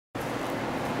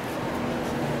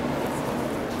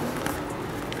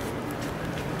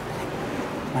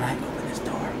When I open this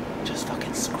door, just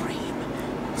fucking scream.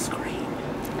 Scream.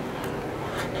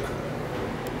 1,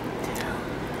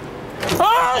 2.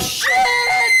 Oh shit,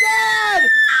 Dad!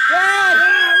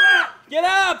 Dad! Get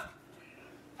up!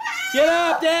 Get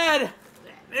up, Dad!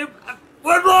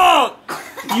 What's wrong?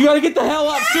 You gotta get the hell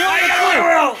up. Seriously!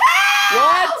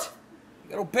 What?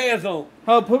 Got no pants on.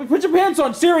 Oh, put your pants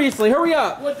on. Seriously, hurry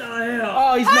up. What the hell?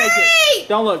 Oh, he's naked.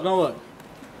 Don't look, don't look.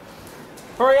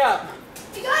 Hurry up.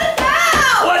 You gotta go!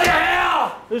 What the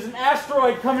hell? There's an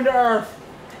asteroid coming to Earth.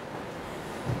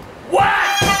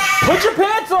 What? Put your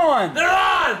pants on. They're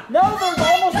on. No, they're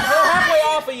halfway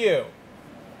off of you.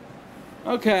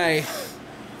 Okay.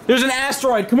 There's an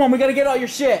asteroid. Come on, we gotta get all your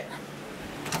shit.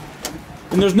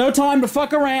 And there's no time to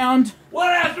fuck around.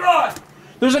 What asteroid?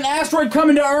 There's an asteroid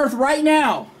coming to Earth right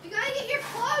now. You gotta get your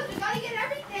clothes. You gotta get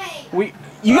everything.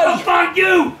 You gotta. Oh, fuck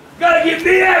you! Gotta get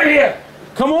me out of here.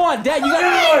 Come on, Dad. You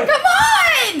gotta. Come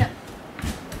on!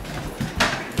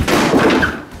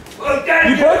 Oh, Dad,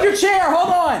 You broke your chair. Hold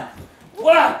on.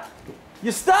 What?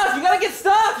 You're stuck. You gotta get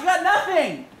stuff. You got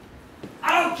nothing.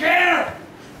 I don't care.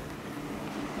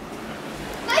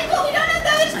 Michael, we don't have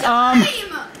that much time.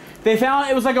 They found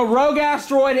it was like a rogue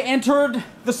asteroid. It entered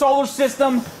the solar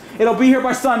system. It'll be here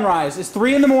by sunrise. It's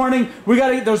 3 in the morning. We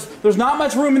gotta. There's not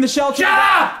much room in the shelter. Shut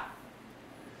up!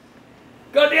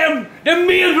 Goddamn, them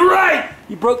me's right.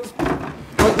 You broke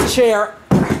the chair.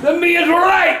 Them me's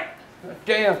right.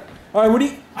 Damn. All right, what do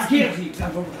you? I can't see.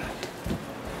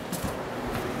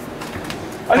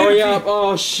 Hurry up!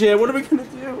 Oh shit! What are we gonna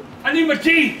do? I need my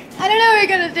teeth. I don't know what you're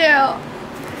gonna do.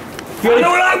 I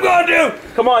know what I'm gonna do.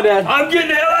 Come on, Dad. I'm getting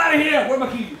the hell out of here. Where are my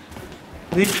keys?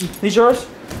 These yours?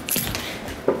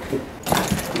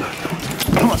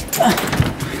 Come on.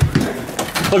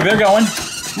 Look, they're going.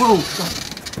 Whoa.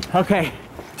 Okay.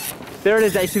 There it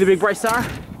is. You see the big bright star?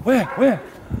 Where?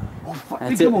 Oh, fuck.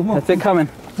 That's it. That's it coming.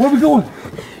 Where are we going?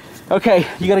 Okay,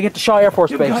 you gotta get to Shaw Air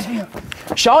Force Base. Goddamn.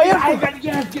 Shaw Air I Force. got to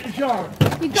get in the shower.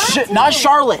 You got Not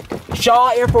Charlotte. Shaw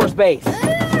Air Force Base.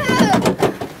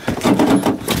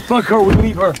 Fuck her. We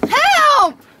leave her.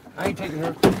 Help! I ain't taking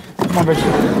her. Come on,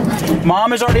 Richard.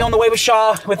 Mom is already on the way with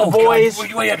Shaw with the boys. God,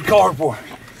 what you at the car for?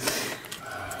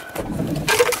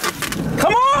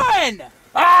 Come on!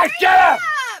 Ah, shut up!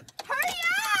 Hurry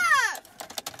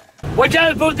up! What time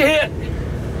is it supposed to hit?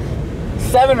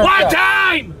 7 or What so.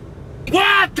 time?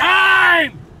 What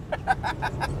time?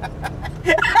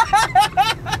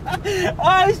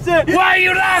 Oh shit! Why are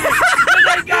you laughing? With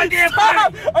that goddamn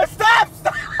Stop! thing? Stop!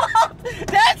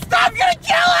 Dad, stop! You're gonna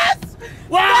kill us!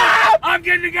 Why? Stop! I'm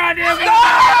getting the goddamn thing.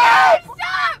 Stop!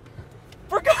 Stop!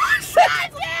 For God's sake!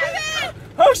 God damn it!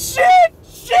 Oh shit!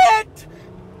 Shit!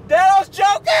 Dad, I was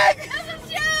joking! That's a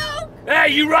joke! Hey,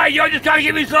 you right. You're just trying to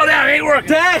get me slowed down. It ain't working.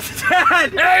 Dad!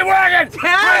 Dad! It ain't working.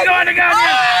 Dad! We're going to goddamn.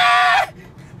 Ah!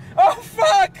 Oh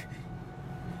fuck!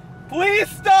 Please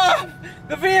stop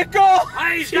the vehicle!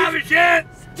 I ain't stopping shit.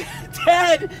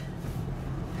 Dad!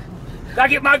 I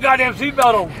get my goddamn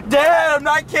seatbelt on. Dad, I'm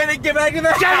not kidding. Get back in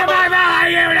the Shut your house. mouth. I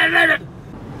ain't hearing that living.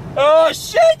 Oh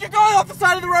shit! You're going off the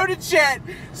side of the road and shit.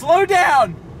 Slow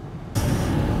down,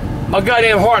 My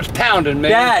goddamn heart's pounding,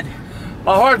 man. Dad.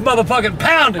 My heart's motherfucking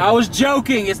pounding. I was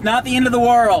joking. It's not the end of the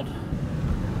world.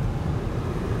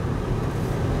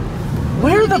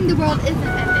 Where the? The world isn't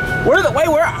ending. Where the? Wait,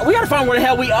 where? We gotta find where the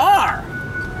hell we are.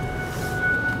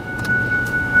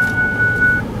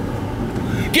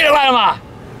 Get it right of my.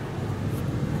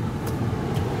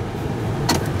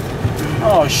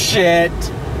 Oh shit!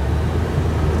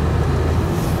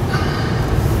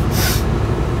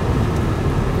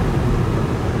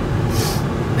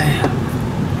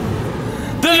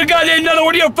 This is a goddamn another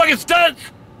one of your fucking stunts.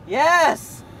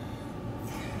 Yes.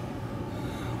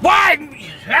 Why?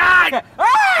 Ah!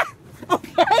 Ah!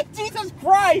 Okay, Jesus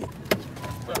Christ!